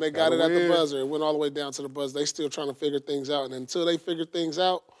tough win. They got it at the buzzer. It went all the way down to the buzzer. They still trying to figure things out, and until they figure things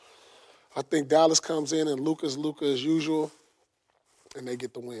out, I think Dallas comes in and Luka as usual, and they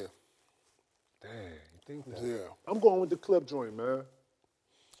get the win. Dang, you think that? Yeah. I'm going with the clip joint, man.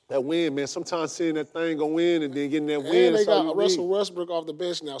 That win, man. Sometimes seeing that thing go in and then getting that win. And they got Russell Westbrook off the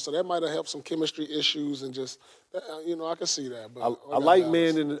bench now, so that might have helped some chemistry issues and just, I can see that. But I like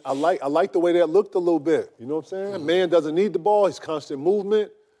man, and I like the way that looked a little bit. You know what I'm saying? Man doesn't need the ball. He's constant movement.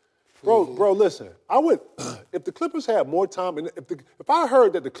 Bro, listen. I would, if the Clippers had more time, and if I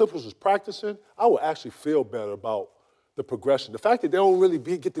heard that the Clippers was practicing, I would actually feel better about the progression. The fact that they don't really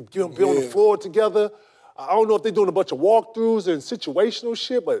get to be on the floor together. I don't know if they're doing a bunch of walkthroughs and situational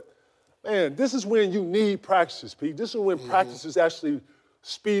shit, but, man, this is when you need practices, Pete. This is when practices actually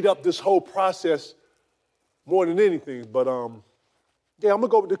speed up this whole process more than anything. But, I'm going to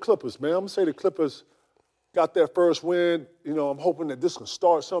go with the Clippers, man. I'm going to say the Clippers got their first win. You know, I'm hoping that this can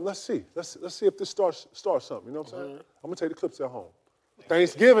start something. Let's see. Let's see if this starts something. You know what I'm saying? I'm going to take the Clippers at home.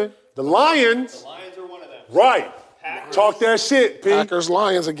 Thanksgiving, the Lions. The Lions are one of them. Right. Packers. Talk that shit, Pete. Packers,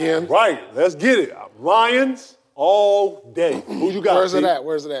 Lions again. Right. Let's get it. Lions all day. Who you got, Where's Pete? it at?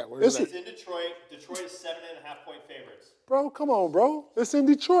 Where's it at? It's in Detroit. Detroit is 7.5-point favorites. Bro, come on, bro. It's in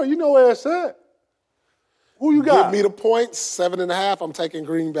Detroit. You know where it's at. Who you got? Give me the points, 7.5. I'm taking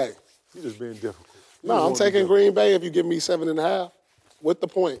Green Bay. You just being difficult. No, I'm taking Green Bay if you give me 7.5 with the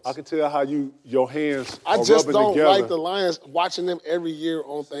points. I can tell how your hands I are just rubbing don't together. like the Lions, watching them every year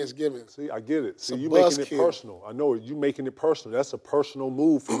on Thanksgiving. See, I get it. See, a you making it buzzkill. personal. I know it. You making it personal. That's a personal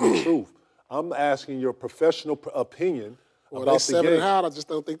move for the truth. I'm asking your professional opinion Well, about they the game. 7.5. I just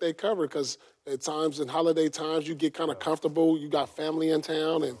don't think they cover because at times in holiday times you get kind of comfortable. You got family in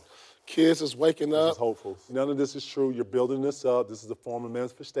town and kids is waking This up. is hopeful. None of this is true. You're building this up. This is a form of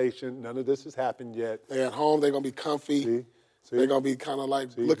manifestation. None of this has happened yet. They're at home. They're gonna be comfy. See? They're gonna be kind of like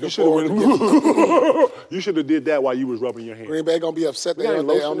looking You forward to getting. You should have did that while you was rubbing your hands. Green Bay gonna be upset. got They're any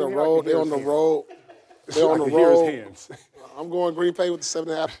lotion on the in here? I road. can hear They're on his the road. They're on I the can hear his road. hands. I'm going Green Bay with the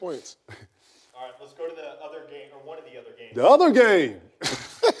 7.5 points. All right, let's go to the other game, or one of the other games. The other game.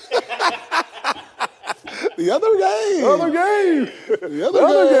 The other game. The other game. The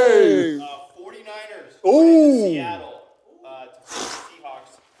other game. 49ers Ooh. in Seattle to face the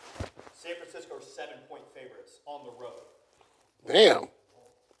Seahawks. 7-point favorites on the road. Damn.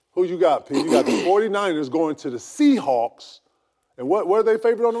 Who you got, P? You got the 49ers going to the Seahawks. And what are they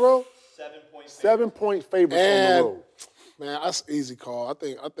favored on the road? 7-point favorites. 7-point favorites on the road. Man, that's an easy call. I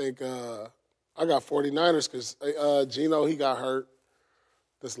think I got 49ers because Geno, he got hurt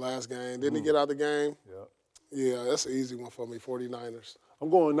this last game. Didn't he get out the game? Yeah. Yeah, that's an easy one for me, 49ers. I'm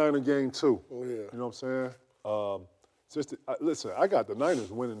going Niner game too. Oh, yeah. You know what I'm saying? Listen, I got the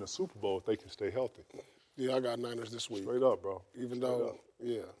Niners winning the Super Bowl if they can stay healthy. Yeah, I got Niners this week. Straight up, bro.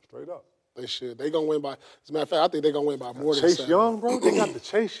 Straight up. They should. They going to win by, as a matter of fact, I think they're going to win by more than 7. Chase Young, bro. They got the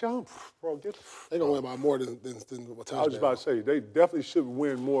Chase Young. Bro, they're going to win by more than a touchdown. I was just about to say, they definitely should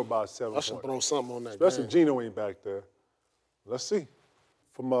win more by 7 points. I should throw something on that Especially game. if Geno ain't back there. Let's see.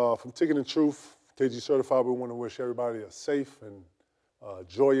 From Ticket and Truth, KG Certified, we want to wish everybody a safe and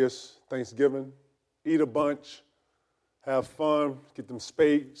joyous Thanksgiving. Eat a bunch. Have fun. Get them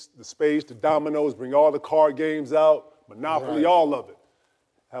spades, the dominoes. Bring all the card games out. Monopoly, all of it.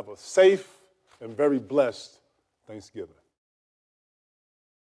 Have a safe and very blessed Thanksgiving.